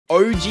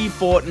OG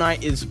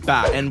Fortnite is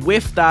back, and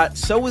with that,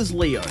 so is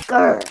Leo.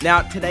 Grr.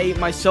 Now, today,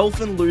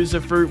 myself and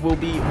Loserfruit will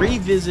be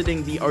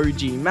revisiting the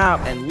OG map,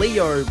 and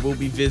Leo will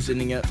be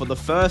visiting it for the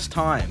first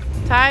time.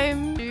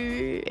 Time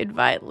to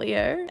invite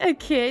Leo, a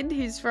kid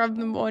who's from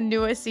the more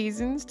newer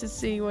seasons, to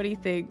see what he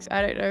thinks.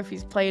 I don't know if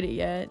he's played it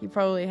yet. He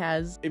probably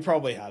has. He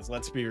probably has,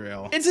 let's be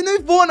real. It's a new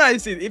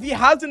Fortnite season. If he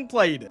hasn't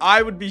played it,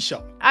 I would be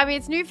shocked. I mean,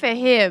 it's new for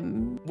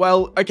him.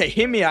 Well, okay,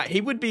 hear me out. He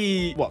would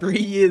be, what, 3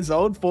 years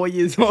old, 4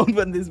 years old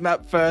when this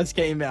map first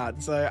came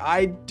out. So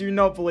I do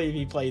not believe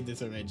he played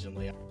this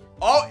originally.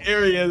 Oh,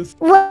 here he is.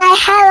 Well,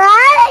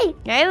 hello.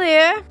 Hey,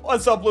 Leo.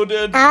 What's up, little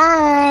dude?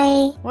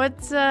 Hi.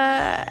 What's,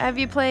 have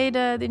you played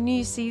the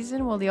new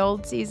season? Well, the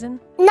old season?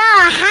 No,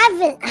 I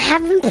haven't. I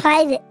haven't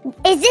played it.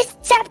 Is this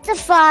chapter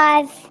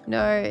 5?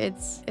 No,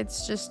 it's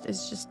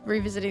just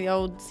revisiting the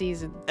old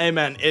season. Hey,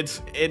 man,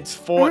 it's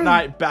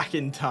Fortnite back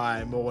in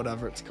time, or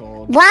whatever it's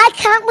called. Why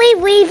can't we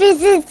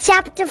revisit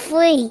chapter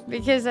 3?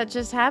 Because that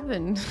just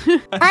happened.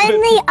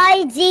 Only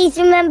OGs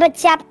remember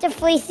chapter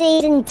 3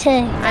 season 2.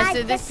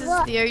 So this is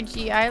the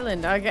OG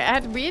island. Okay,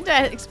 we had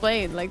to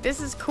explain. Like, this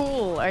is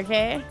cool,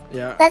 okay?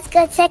 Yeah. Let's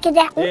go check it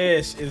out.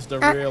 This is the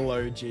real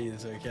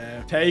OGs,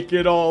 okay? Take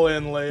it all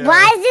in, Leo.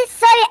 Why is it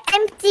so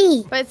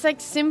empty? But it's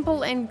like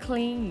simple and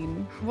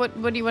clean.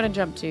 What do you want to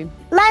jump to?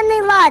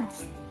 Lonely Lodge.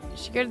 You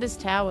should go to this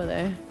tower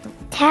though.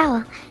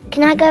 Tower.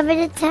 Can I go over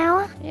to the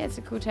tower? Yeah, it's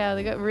a cool tower.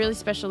 They got really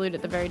special loot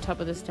at the very top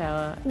of this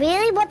tower.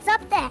 Really? What's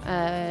up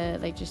there?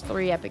 Like just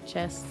 3 epic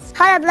chests.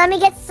 Hold up, let me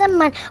get some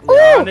money. Yeah,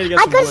 Ooh, I need to get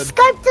I some got wood.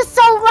 scoped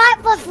assault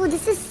rifle.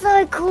 This is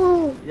so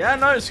cool. Yeah,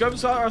 no, Scope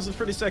Cyrus is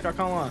pretty sick, I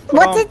can't lie.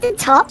 What's at the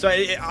top? So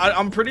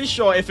I'm pretty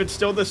sure if it's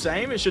still the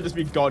same, it should just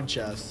be God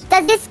chests.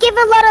 Does this give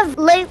a lot of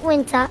loot,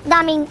 Winter?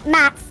 I mean,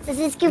 mats. Does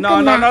this give No,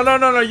 good no,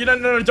 mats? no, you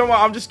don't worry.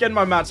 I'm just getting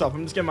my mats up.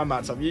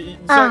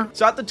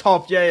 So at the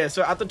top,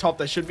 so at the top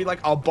there should be like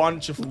a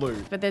bunch of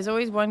loot. But there's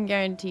always one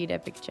guaranteed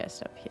epic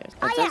chest up here.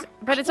 Oh, It's yeah, also,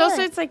 but it's I also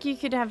know. it's like you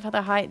could have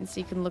the height and so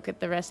you can look at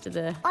the rest of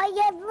the. Oh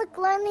yeah, look,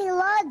 Lonely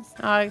Lodge.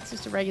 Oh, it's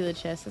just a regular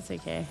chest. That's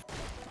okay.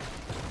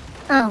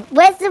 Oh,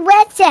 where's the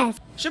red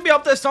chest? Should be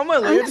up there somewhere,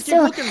 Leo. not Just keep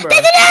sure. looking, bro.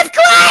 There's an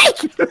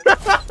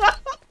earthquake!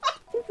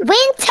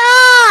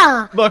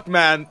 Winter! Look,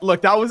 man.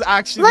 Look, that was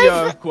actually the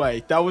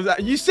earthquake. That was.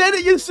 You said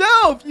it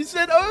yourself. You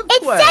said earthquake.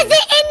 It says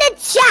it in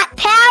the chat.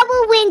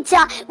 Power,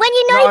 Winter. When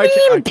you're No, not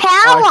even in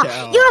power.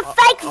 okay, You're a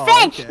fake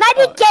fan. okay,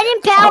 Maybe get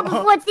in power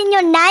before it's in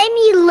your name,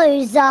 you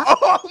loser.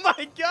 Oh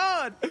my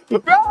god,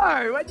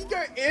 bro! Why'd you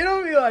go in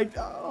on me like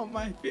that? Oh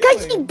my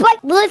Because feelings. he break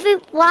Luffy.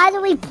 Why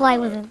do we play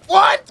with him?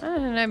 What? I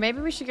don't know.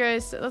 Maybe we should go.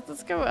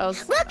 Let's go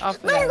else. Look,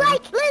 off Loot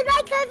Lake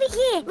over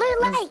here.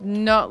 Loot Lake. It's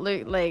not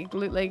Loot Lake.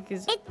 Loot Lake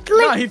is. It's No,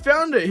 Loot. he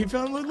found it. He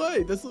found Loot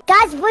Lake. That's.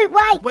 Guys, Loot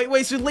Lake.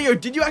 Wait. So Leo,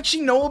 did you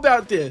actually know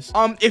about this?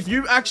 If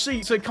you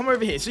actually, so come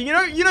over here. So you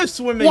know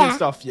swimming and Yeah.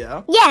 stuff,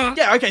 yeah. Yeah.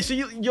 Yeah. Okay. So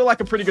you're like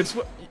a pretty good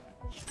swim.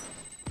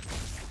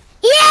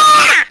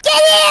 Yeah!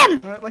 Get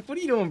him! Like, what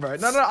are you doing, bro?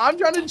 No, I'm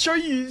trying to show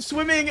you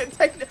swimming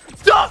technique.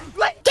 Stop!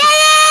 Like, Get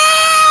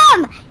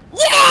him!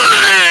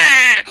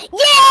 Yeah!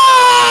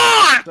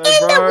 Yeah! So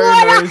In the bro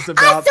water! knows I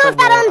about saw the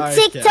that on water.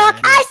 TikTok!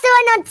 Okay. I saw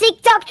it on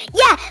TikTok!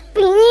 Yeah!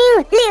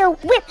 Little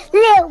whip!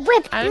 Little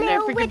whip! I don't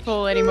know if we can whip.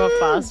 pull any more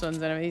fast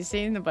ones. I mean, he's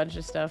seen a bunch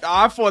of stuff.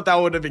 I thought that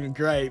would have been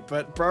great,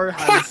 but bro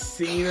has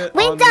seen it.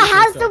 on Winter,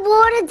 how's the TikTok.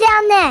 water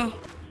down there?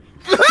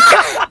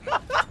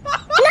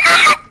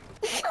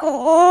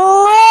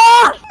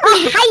 Oh,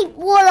 I hate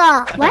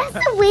water! Why does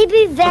the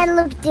Weeaboo van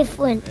look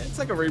different? It's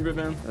like a reboot,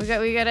 man. We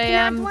got a Can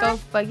I drive?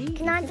 golf buggy.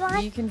 Can I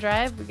drive? You can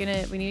drive.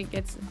 We need to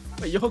get some.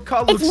 Wait, your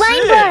car It's looks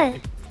rainbow!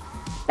 sick.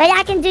 But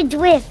I can do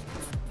drift.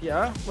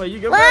 Yeah? Where you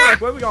go? Ah!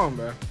 Where we going,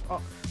 bro?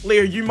 Oh,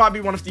 Leo, you might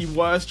be one of the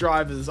worst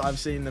drivers I've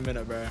seen in a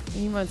minute, bro.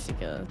 He wants to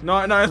go.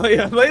 No,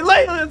 Leo, that's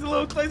a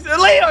little closer.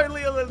 Leo,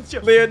 let's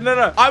chill. Leo,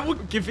 no, I will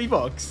give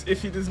V-Bucks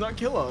if he does not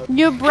kill us.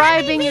 You're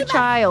bribing a V-Bucks?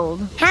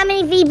 child. How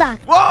many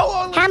V-Bucks?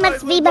 Whoa, How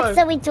much V-Bucks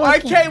are we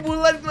talking? Okay, well,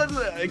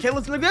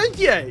 let's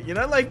negotiate. You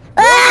know, like,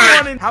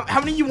 Ah!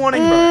 how many you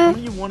wanting, bro? How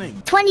many you wanting?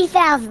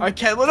 20,000.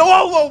 Okay,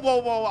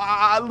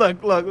 whoa.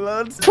 Look,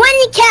 let's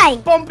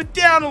 20K. bump it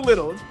down a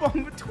little. Let's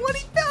bump it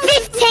 20,000.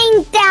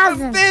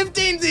 15,000.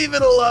 15's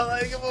even a lot.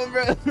 Like, come on,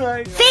 bro.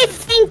 Like,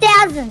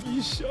 15,000.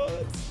 you sure?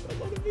 That's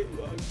a lot of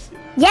V-Bucks.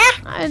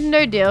 Yeah?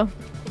 No deal.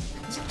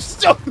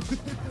 Stop.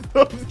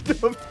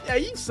 Yeah,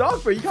 you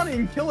suck, bro. You can't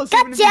even kill us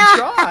even if you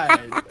Gotcha.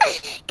 tried.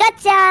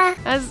 Gotcha.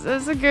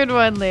 That's a good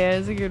one, Leo.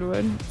 That's a good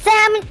one. So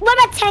what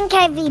about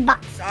 10K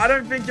V-Bucks? I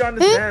don't think you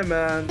understand,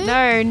 man.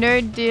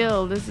 No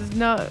deal. This is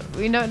not.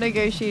 We're not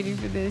negotiating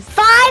for this.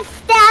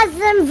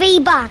 5,000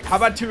 V-Bucks. How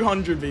about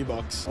 200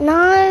 V-Bucks?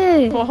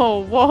 No.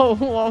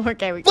 Whoa.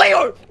 Okay,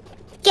 Leo!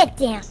 Get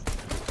down.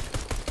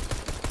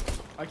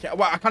 Okay,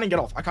 well, I can't even get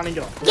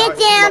off. Get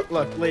down.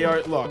 Look,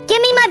 Leo, look.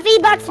 Give me my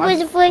V-Bucks,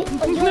 Wizardfoot.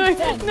 No.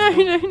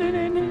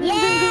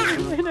 Yeah.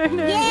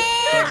 No.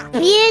 Yeah.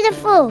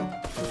 Beautiful.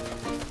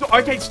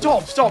 Okay,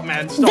 stop,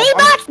 man. Stop.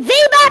 V-Bucks!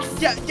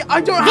 V-Bucks! Yeah,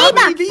 I don't have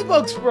any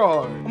V-Bucks,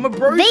 bro. I'm a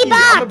brokey.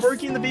 I'm a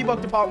brokey in the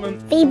V-Buck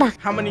department. V-Bucks.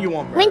 How many you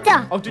want, bro?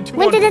 Winter. I'll do 200.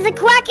 Winter, there's a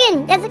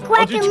Kraken. There's a I'll do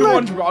Kraken.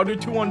 200, bro. I'll do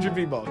 200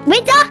 V-Bucks.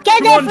 Winter, go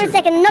there for 200. a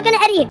second. I'm not going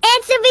to edit you.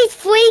 Answer these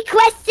 3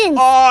 questions.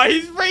 Oh,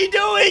 he's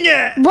redoing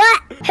it.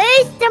 What?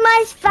 Who's the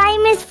most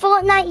famous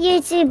Fortnite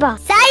YouTuber?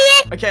 Say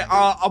it. Okay,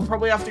 I'll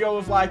probably have to go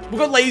with like, we'll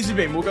go Laser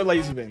Beam.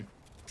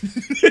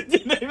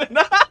 Didn't even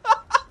know.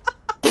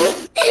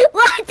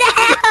 What the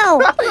hell?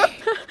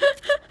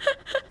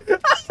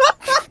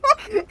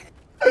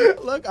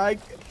 Look,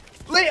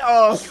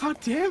 oh, god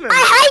damn it.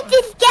 I hate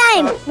this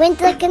game.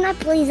 Winter, can I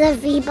please have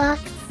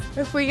V-Bucks?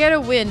 If we get a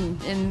win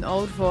in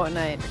old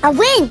Fortnite. A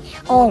win.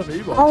 Oh,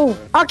 V-Bucks,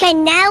 okay,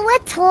 now we're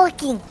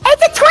talking.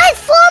 It's a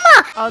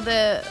transformer. Oh,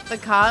 the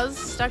cars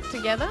stuck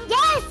together?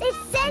 Yes, it's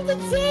Sandy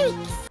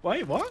Cheeks.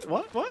 Wait, what?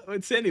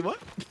 It's Sandy, what?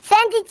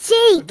 Sandy I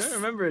Cheeks. don't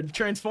remember a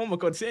Transformer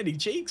called Sandy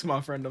Cheeks,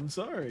 my friend. I'm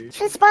sorry.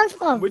 It's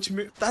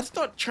SpongeBob. That's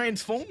not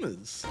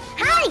Transformers.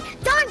 Hey,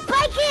 don't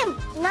break him.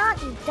 No,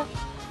 you don't.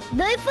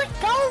 Luffy,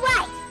 go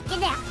away.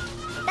 Get out.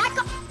 Back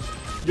up.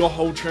 Your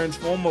whole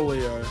Transformer,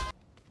 Leo.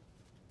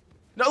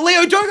 No,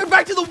 Leo, don't go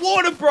back to the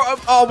water, bro.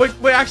 Oh,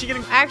 we're actually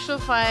getting Actual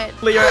fight.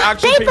 Leo,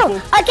 action people.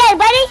 Okay,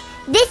 ready?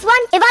 This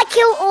one, if I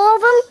kill all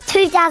of them,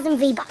 2,000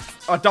 V-Bucks.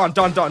 Oh, done.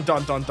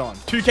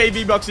 2K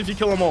V-Bucks if you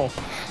kill them all.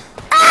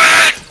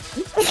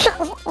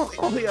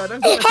 Leo,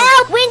 don't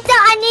Help, Winter,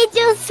 I need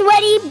your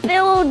sweaty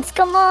builds.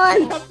 Come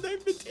on. have no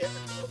material.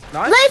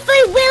 Nice.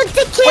 Luffy, will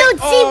to kill.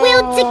 See,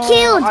 will to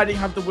kill. I didn't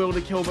have the will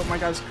to kill, but my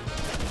guys.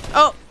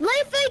 Oh,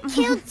 Luffy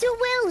killed to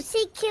Will.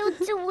 She killed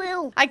to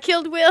Will. I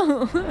killed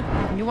Will.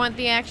 You want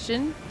the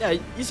action? Yeah,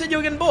 you said you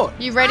were getting bored.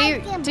 You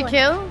ready I'm to bored.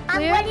 kill?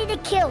 I'm Leo? ready to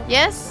kill.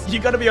 Yes? You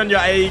gotta be on your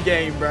A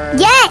game, bro.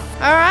 Yes.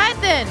 All right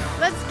then.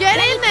 Let's get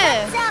in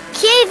there.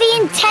 Cue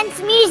the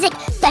intense music.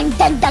 Dun,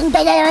 dun, dun,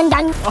 dun, dun,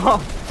 dun. Oh,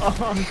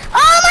 Oh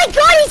my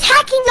god, he's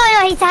hacking.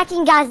 No, he's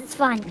hacking, guys. It's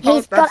fine.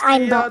 He's got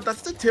aimbot.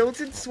 That's the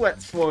tilted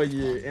sweats for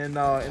you.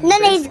 No,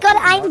 he's got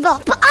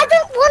aimbot. But I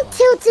don't want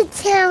tilted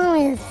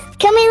towers.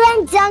 Can we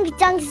learn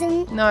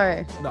Dunkson?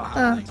 No. No.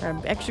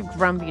 I'm extra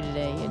grumpy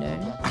today, you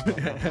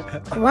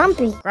know.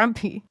 Grumpy.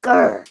 Grumpy.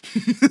 Grr.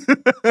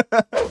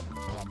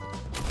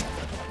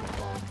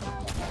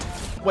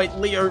 Wait,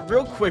 Leo,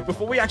 real quick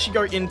before we actually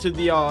go into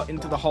the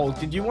hole,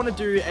 did you want to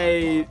do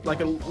a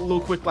little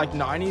quick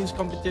 90s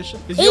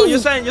competition? 'Cause you're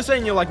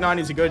saying you're like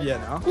 90s are good, yeah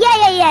now.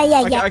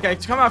 Yeah. Okay,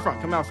 come out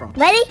front.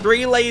 Ready?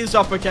 3 layers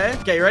up, okay?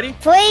 Okay, you ready?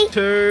 3,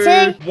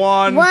 2,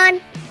 1,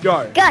 1,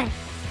 go. go.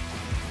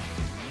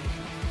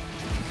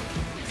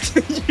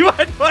 You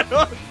had one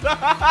on.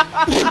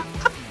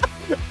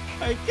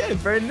 Okay,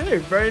 very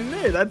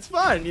new. That's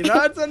fine. You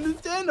know, it's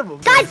understandable.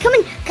 Guys, come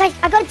in. Guys,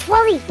 I got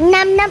 12.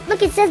 Num num.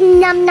 Look, it says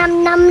num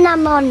num num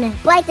num on it.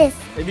 Like this.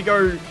 Maybe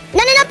go.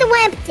 No, not the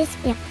wamp. This,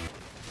 yeah.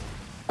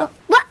 Oh,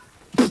 what?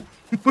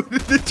 Where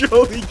did the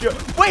jolly go?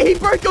 Wait, he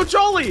broke your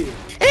jolly.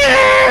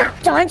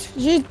 Don't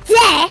you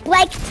dare.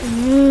 Like,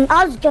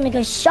 I was gonna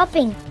go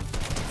shopping.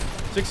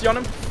 60 on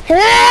him.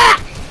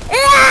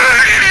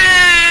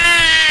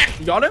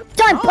 You got him?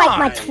 Don't break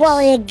my Nice.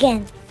 trolley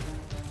again.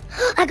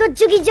 I got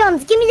Juggy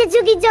Johns. Give me the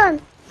Juggy John.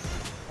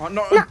 Oh,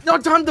 no,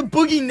 not time to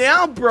boogie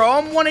now, bro.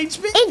 I'm 1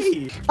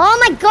 HP. Oh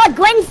my god,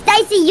 Gwen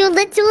Stacy, you're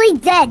literally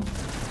dead.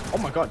 Oh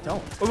my god,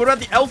 don't. Oh, what about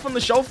the elf on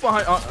the shelf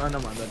behind? Oh, no,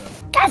 no.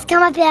 Guys,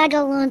 come up here. I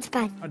got a launch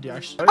pad. Oh, do you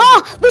actually?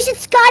 Oh, we should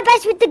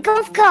skybash with the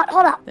golf cart.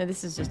 Hold up. No,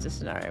 this is just a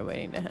scenario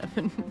waiting to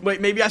happen. Wait,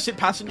 maybe I sit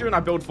passenger and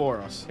I build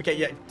for us. Okay,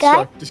 yeah.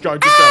 Go. Just go.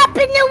 Up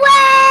and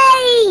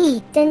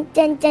away! Dun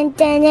dun dun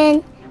dun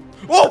dun.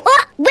 Oh!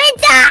 Oh,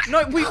 Winter!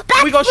 No,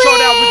 we got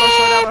shot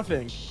out. I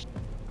think.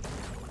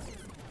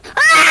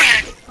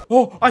 Ah!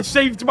 Oh, I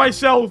saved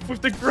myself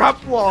with the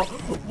grappler.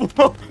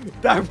 Whoa,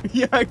 that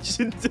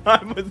reaction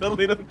time was a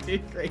little too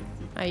crazy.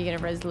 Are you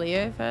gonna res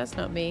Leo first,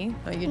 not me?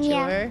 Are you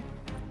Yeah.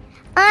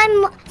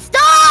 Chiller?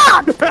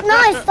 Stop!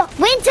 No, stop.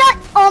 Winter!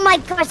 Oh my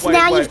gosh, Wait,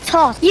 now wait. you've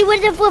tossed. You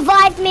would have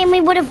revived me and we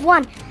would have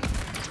won.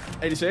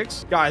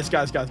 86? Guys.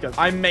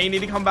 I may need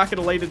to come back at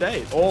a later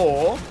date.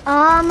 Or...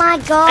 Oh my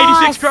god.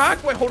 86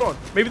 crack? Wait, hold on.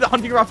 Maybe the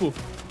hunting rifle.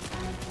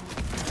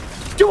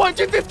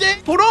 250?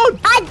 Hold on.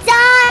 I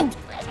died!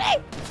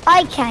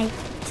 Okay.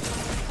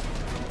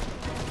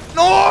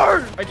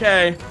 No!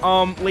 Okay,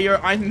 Leo,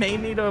 I may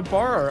need to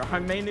borrow. No,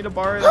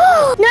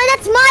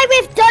 that's my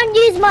rift. Don't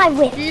use my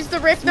whip. Use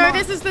the rift. No,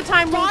 this is the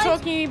time we were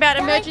talking about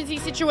emergency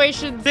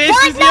situations. This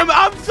is the...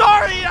 I'm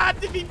sorry. It had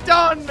to be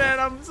done, man.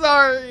 I'm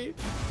sorry.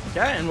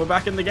 Okay, and we're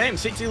back in the game.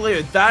 60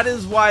 Leo. That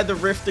is why the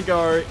rift to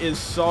go is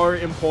so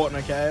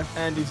important, okay?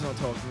 And he's not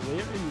talking.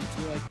 Leo,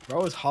 you're like,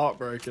 bro is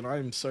heartbroken. I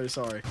am so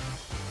sorry.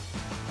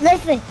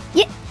 Listen,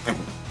 you...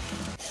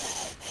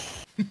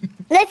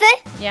 Listen,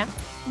 Yeah.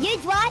 you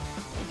drive.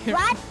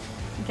 Drive.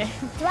 Okay.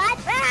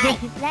 Drive.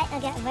 Right.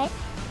 Okay, wait.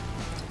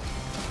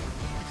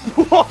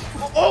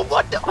 Oh,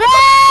 what the... Ray!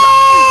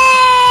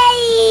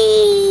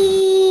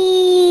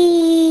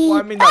 Well,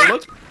 I mean, that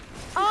looks...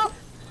 Oh.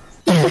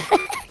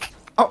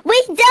 Oh.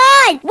 We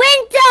died!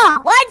 Winter!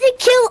 Why'd you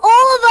kill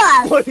all of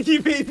us? What do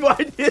you mean, why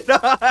did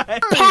I?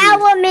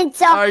 Power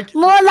Winterr. Okay.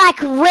 More like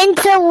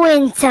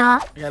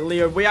Winterr. Yeah,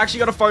 Leo, we actually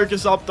got to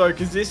focus up, though,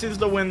 because this is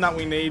the win that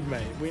we need,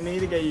 mate. We need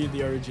to get you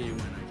the OG win,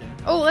 okay?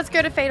 Oh, let's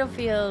go to Fatal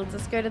Fields.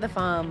 Let's go to the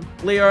farm.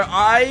 Leo,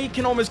 I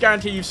can almost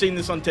guarantee you've seen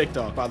this on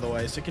TikTok, by the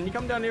way. So can you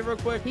come down here real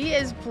quick? He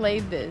has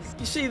played this.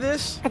 You see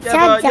this? A You chug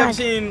ever jug.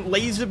 seen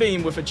Laser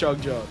Beam with a chug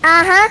jug?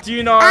 Uh-huh. Do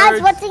you know? I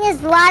was watching his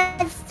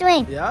live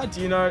stream. Yeah. Do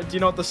you know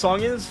what the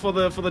song is for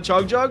the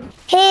chug jug?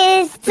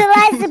 He's the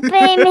laser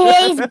beam,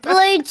 he's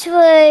blue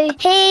true.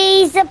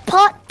 He's a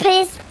pot,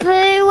 piss, poo,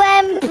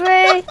 and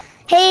brew.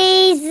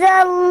 He's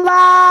a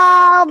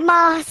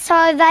llama,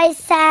 so they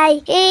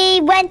say.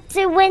 He went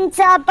to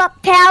winter,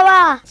 but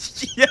power.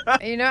 Yeah.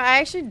 You know, I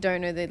actually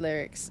don't know the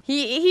lyrics.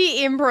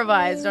 He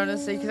improvised,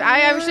 honestly, because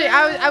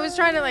I was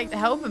trying to like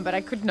help him, but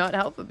I could not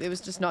help him. It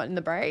was just not in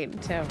the brain.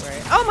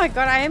 Oh my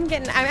god, I'm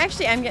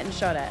getting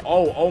shot at.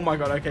 Oh my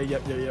god. Okay.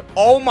 Yep.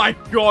 Oh my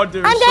god,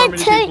 there are I'm so going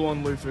many to- people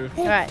on Lufu.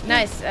 All right,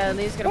 nice.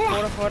 Lee's got a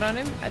porta fort on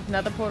him.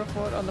 Another porta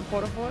fort on the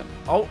porta fort.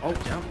 Oh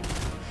yeah.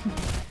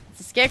 It's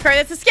a scarecrow.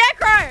 That's a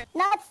scarecrow.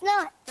 No, it's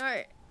not.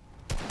 No.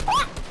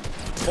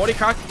 40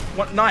 cracked.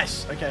 What?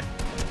 Nice. Okay.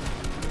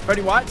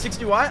 30 white.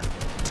 60 white.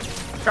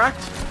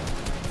 Cracked.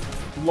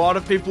 A lot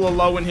of people are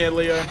low in here,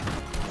 Leo.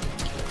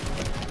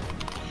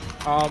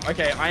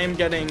 Okay, I am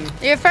getting...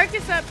 Yeah,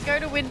 focus up. Go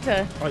to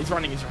Winterr. Oh, he's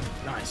running.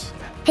 Nice.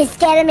 He's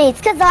scared of me. It's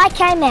because I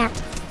came out.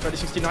 30,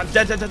 69.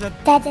 Dead.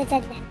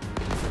 Dead.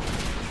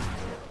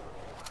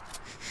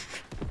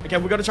 Okay,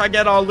 we gotta try and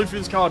get our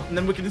Luffy's card, and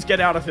then we can just get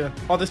out of here.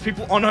 Oh, there's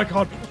people. Oh no,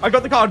 card. I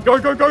got the card. Go,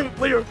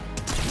 Leo.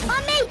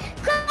 On me.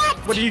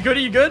 Correct. What, are you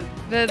good?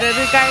 The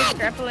guy is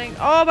grappling.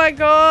 Oh my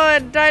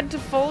god, died to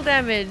full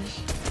damage.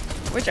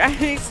 Which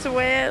I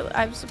swear,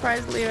 I'm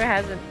surprised Leo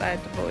hasn't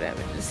died to full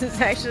damage. This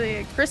is actually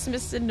a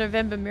Christmas in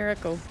November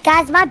miracle.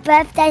 Guys, my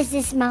birthday's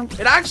this month.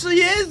 It actually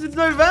is. It's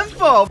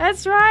November.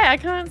 That's right, I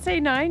can't say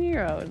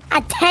 9-year-old.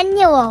 A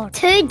 10-year-old.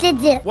 2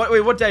 digits.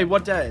 Wait, what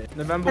day?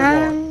 November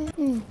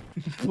what?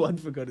 Blood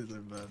forgot his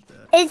own birthday.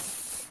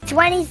 It's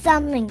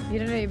 20-something. You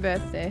don't know your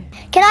birthday.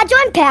 Can I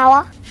join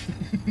power?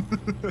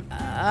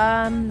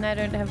 I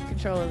don't have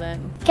control of that.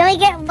 Can we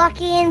get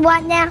lucky in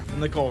right now? In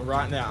the call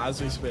right now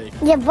as we speak.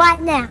 Yeah,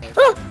 right now.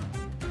 Ooh.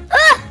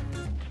 Ah!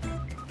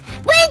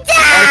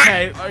 Winter!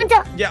 Okay.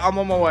 Winter! Yeah, I'm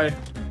on my way.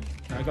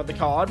 I got the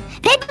card.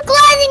 People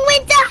gliding,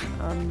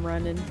 Winter! I'm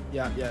running.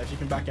 Yeah. If you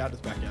can back out,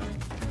 just back out.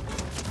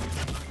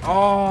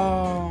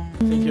 Oh, I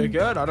think you're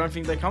good. I don't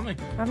think they're coming.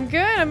 I'm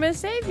good, I'm gonna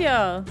save you.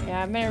 Yeah,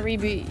 I'm gonna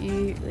reboot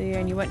you,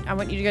 Leo, and I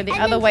want you to go the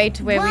other way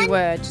to where we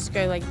were. Just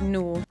go like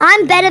north.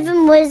 I'm better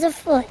than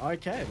Wizardfoot.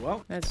 Okay,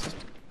 well, That's just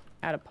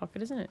out of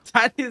pocket, isn't it?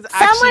 that is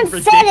actually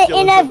Someone said it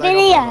in a ridiculous that they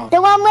video. got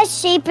The one where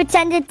she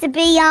pretended to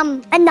be a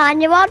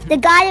 9-year-old. The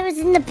guy that was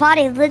in the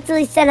party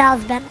literally said I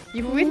was better.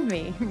 You were with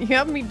me. You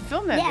helped me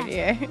film that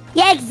Yeah. video.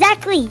 Yeah,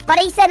 exactly. But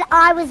he said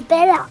I was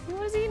better.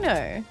 What does he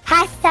know?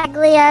 Hashtag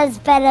Leo's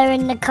better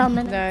in the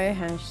comments. No,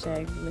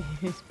 hashtag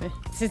Leo's better.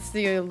 It's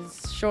the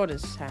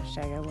shortest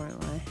hashtag, I won't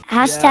lie.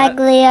 Hashtag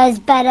Leo's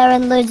better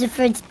and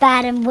Lucifer's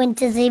bad and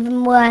Winter's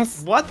even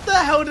worse. What the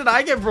hell did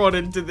I get brought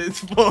into this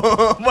for?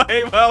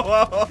 Wait, whoa.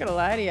 I'm not gonna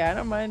lie to you, I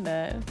don't mind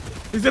that.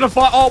 He's gonna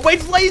fight. Oh, wait,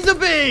 it's laser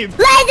beam.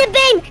 Laser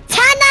beam!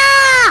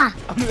 Tanner!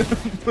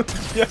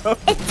 Yo,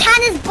 It's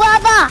Tanner's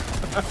brother!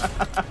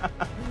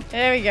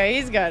 There we go,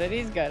 he's got it.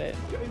 he's got it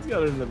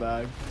in the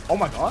bag. Oh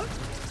my god.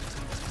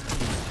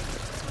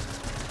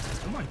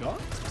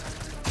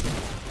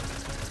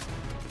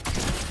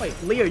 Wait,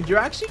 Leo, you're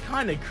actually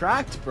kind of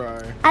cracked, bro.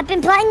 I've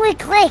been playing with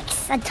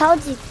clicks, I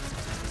told you.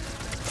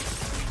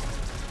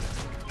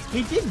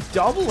 He did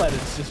double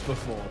edits just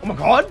before. Oh my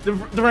god, the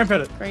ramp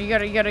edit. Bro, you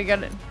got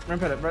it.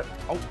 Ramp edit.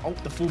 Oh,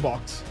 the full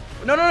box.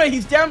 No,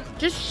 he's down.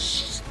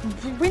 Just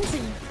Winter.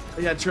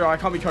 Yeah, true. I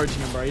can't be coaching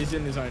him, bro. He's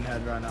in his own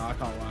head right now. I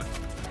can't lie.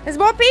 There's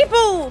more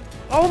people!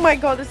 Oh my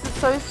god, this is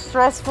so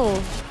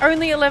stressful.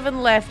 Only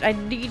 11 left. I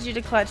need you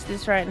to clutch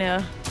this right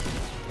now.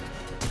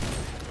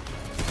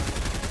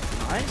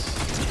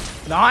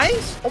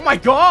 Nice. Oh my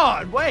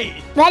god, wait.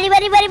 Ready?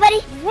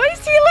 What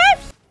is he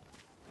left?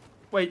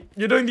 Wait,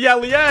 you're doing the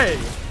LEA.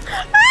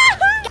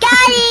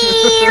 Got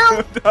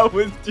him! That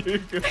was too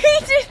good. He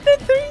did the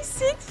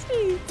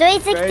 360.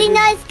 360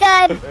 no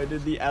scope. I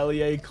did the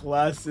LEA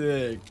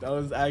classic. That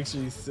was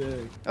actually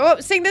sick. Oh,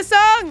 sing the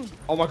song.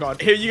 Oh my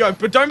god, here you go.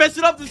 But don't mess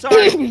it up this time.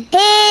 He's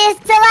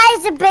the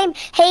laser beam.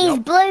 He's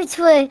blue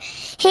through.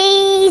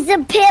 He's a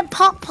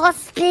pop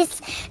hospice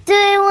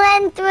through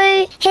and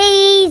through.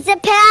 He's a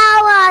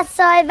power,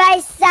 so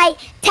they say.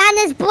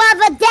 Tanner's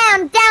brother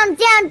down.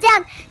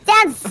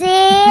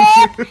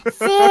 Sip.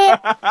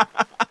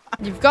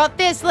 You've got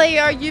this,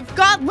 Leo. You've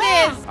got this.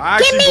 I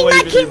Give actually me believe my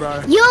in you, key.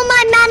 bro. You're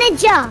my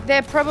manager.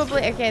 They're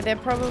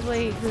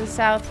probably the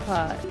south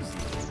part.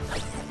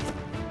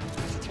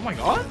 Oh my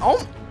god.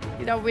 Oh.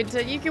 You know,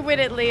 Winter, you can win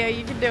it, Leo.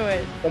 You can do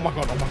it. Oh my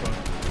god.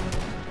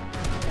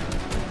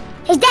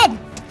 He's dead.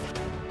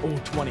 Oh,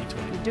 20.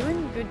 You're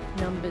doing good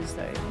numbers,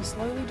 though. You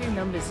slowly do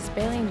numbers. It's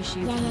barely any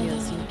shield Yeah, from yeah, you, yeah,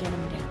 so you yeah. get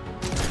them down.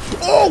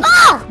 Oh!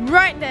 Oh!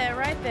 Right there.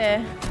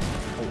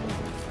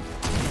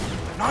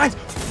 Nice!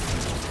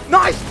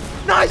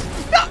 Nice!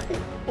 Nice! No!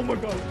 Oh my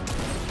god.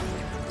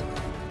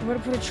 I'm gonna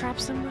put a trap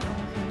somewhere. Oh,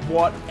 okay.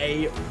 What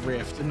a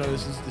rift. No,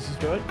 this is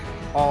good.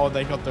 Oh,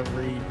 they got the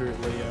reboot,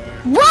 Leo.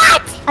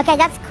 What? Okay,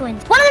 that's cool.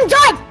 One of them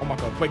died. Oh my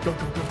god. Wait, go.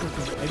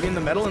 Maybe in the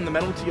middle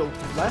to your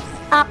left?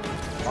 Up.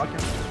 Okay.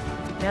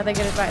 Now they're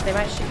gonna fight. They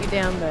might shoot you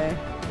down though.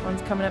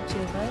 One's coming up to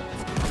your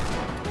left.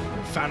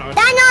 Thanos.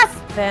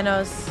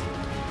 Thanos.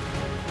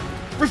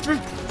 Rift.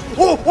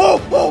 Oh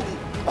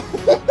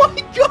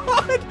my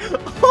god.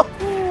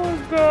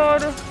 Oh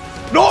god.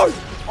 No!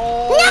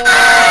 Oh,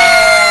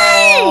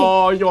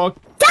 No! You're...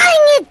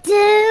 Dang it,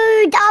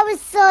 dude. I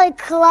was so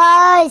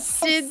close.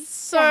 Did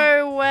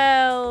so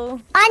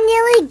well. I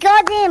nearly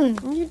got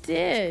him. You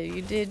did.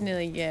 You did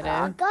nearly get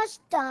Oh, him. gosh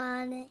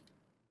darn it.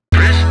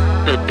 Press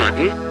the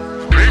button.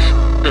 Press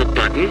the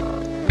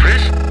button.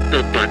 Press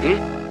the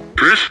button.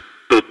 Press